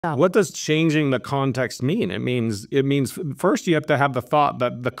What does changing the context mean? It means first you have to have the thought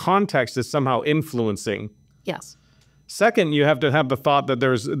that the context is somehow influencing. Yes. Second, you have to have the thought that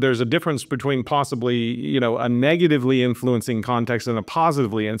there's a difference between possibly, you know, a negatively influencing context and a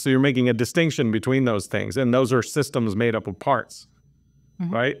positively, and so you're making a distinction between those things, and those are systems made up of parts,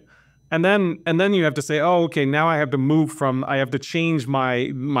 right? And then you have to say, oh, okay, now I have to change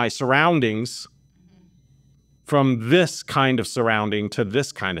my surroundings from this kind of surrounding to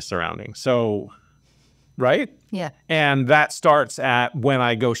this kind of surrounding. So, right? Yeah. And that starts at when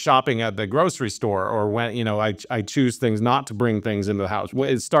I go shopping at the grocery store, or when, you know, I choose things not to bring things into the house.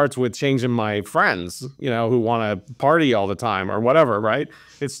 It starts with changing my friends, you know, who want to party all the time or whatever, right?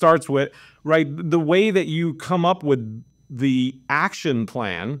 It starts with, right, the way that you come up with the action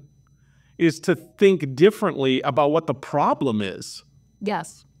plan is to think differently about what the problem is.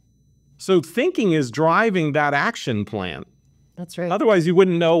 Yes. So thinking is driving that action plan. That's right. Otherwise, you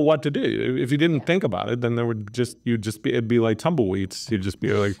wouldn't know what to do. If you didn't think about it, then it'd be like tumbleweeds. You'd just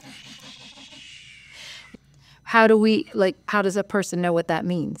be like. How does a person know what that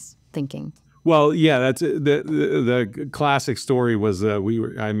means, thinking? Well, yeah, that's the classic story was I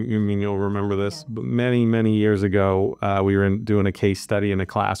mean, you'll remember this, but many years ago, we were doing a case study in a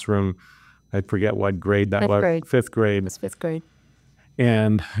classroom. I forget what grade that was. Fifth grade. It was fifth grade.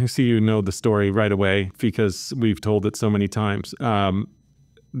 And I see you know the story right away because we've told it so many times.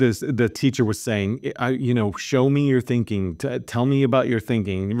 The teacher was saying, you know, show me your thinking. Tell me about your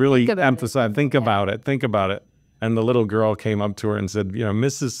thinking. Really emphasize, think about it. Think about it. And the little girl came up to her and said, you know,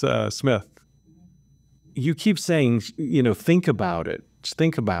 Mrs. Smith, you keep saying, you know, think about it. Just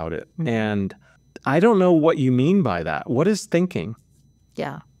think about it. And I don't know what you mean by that. What is thinking?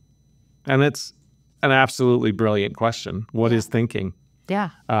 Yeah. And it's an absolutely brilliant question. What is thinking?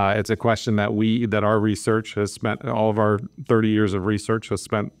 Yeah. It's a question that our research has spent, all of our 30 years of research has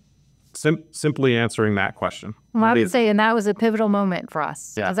spent simply answering that question. Well, I would say, and that was a pivotal moment for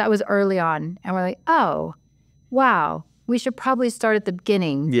us, because that was early on. And we're like, oh, wow, we should probably start at the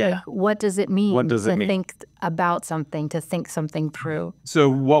beginning. Yeah. Like, what does it mean to think about something, to think something through? So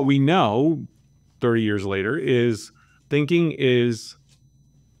what we know 30 years later is thinking is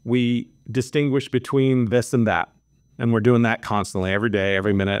we distinguish between this and that. And we're doing that constantly, every day,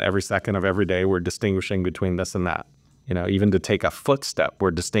 every minute, every second of every day. We're distinguishing between this and that. You know, even to take a footstep,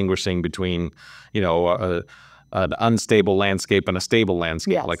 we're distinguishing between, you know, an unstable landscape and a stable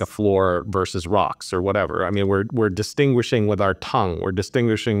landscape, like a floor versus rocks or whatever. I mean, we're distinguishing with our tongue, we're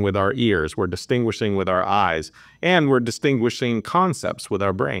distinguishing with our ears, we're distinguishing with our eyes, and we're distinguishing concepts with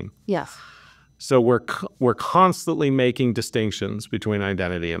our brain. Yes. So we're constantly making distinctions between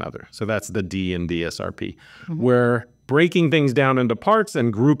identity and other. So that's the D in DSRP. We're breaking things down into parts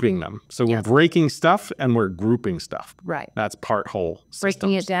and grouping them. So we're breaking stuff and we're grouping stuff. Right. That's part whole systems.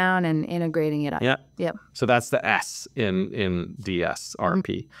 Breaking it down and integrating it up. Yeah. Yep. So that's the S in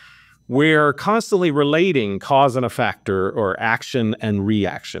DSRP. We're constantly relating cause and effect or action and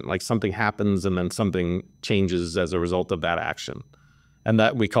reaction. Like something happens and then something changes as a result of that action. And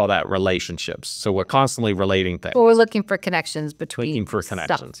that we call that relationships. So we're constantly relating things. Well, we're looking for connections between Looking for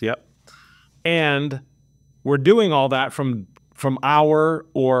connections, stuff. yep. And we're doing all that from our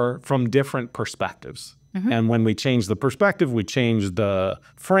or from different perspectives. And when we change the perspective, we change the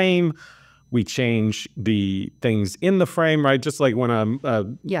frame, we change the things in the frame, right? Just like when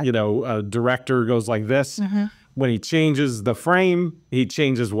a director goes like this. When he changes the frame, he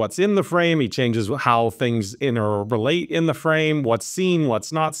changes what's in the frame, he changes how things interrelate in the frame, what's seen,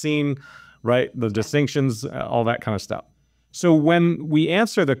 what's not seen, right? The distinctions, all that kind of stuff. So when we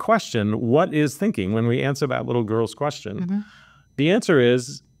answer the question, what is thinking? When we answer that little girl's question, the answer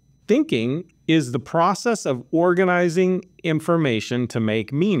is thinking is the process of organizing information to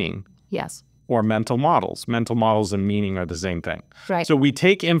make meaning. Yes. Or mental models. Mental models and meaning are the same thing. Right. So we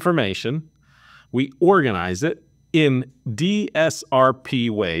take information, we organize it in DSRP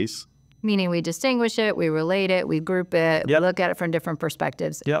ways. Meaning we distinguish it, we relate it, we group it, we look at it from different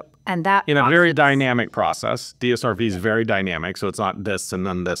perspectives. Yep. And that in a very dynamic process. DSRP is very dynamic, so it's not this and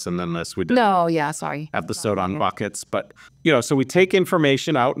then this and then this. We episode on buckets. But, you know, so we take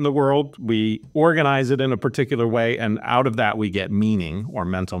information out in the world, we organize it in a particular way, and out of that we get meaning or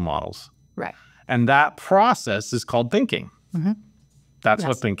mental models. Right. And that process is called thinking. That's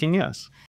what thinking is.